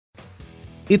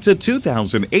It's a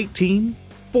 2018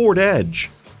 Ford Edge.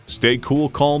 Stay cool,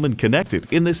 calm, and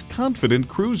connected in this confident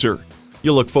cruiser.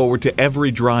 You'll look forward to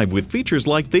every drive with features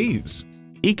like these: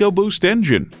 EcoBoost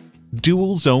engine,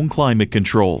 dual zone climate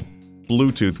control,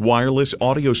 Bluetooth wireless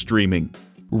audio streaming,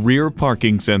 rear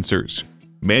parking sensors,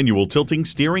 manual tilting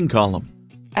steering column,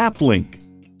 app link,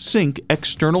 sync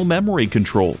external memory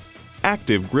control,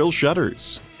 active grille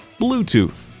shutters,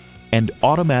 Bluetooth, and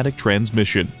automatic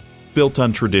transmission. Built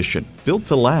on tradition, built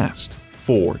to last.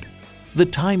 Ford. The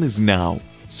time is now.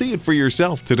 See it for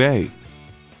yourself today.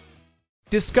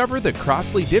 Discover the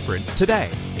Crossley difference today.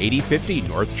 8050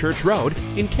 North Church Road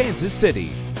in Kansas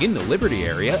City. In the Liberty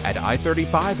area at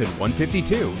I-35 and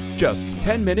 152. Just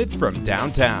 10 minutes from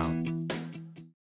downtown.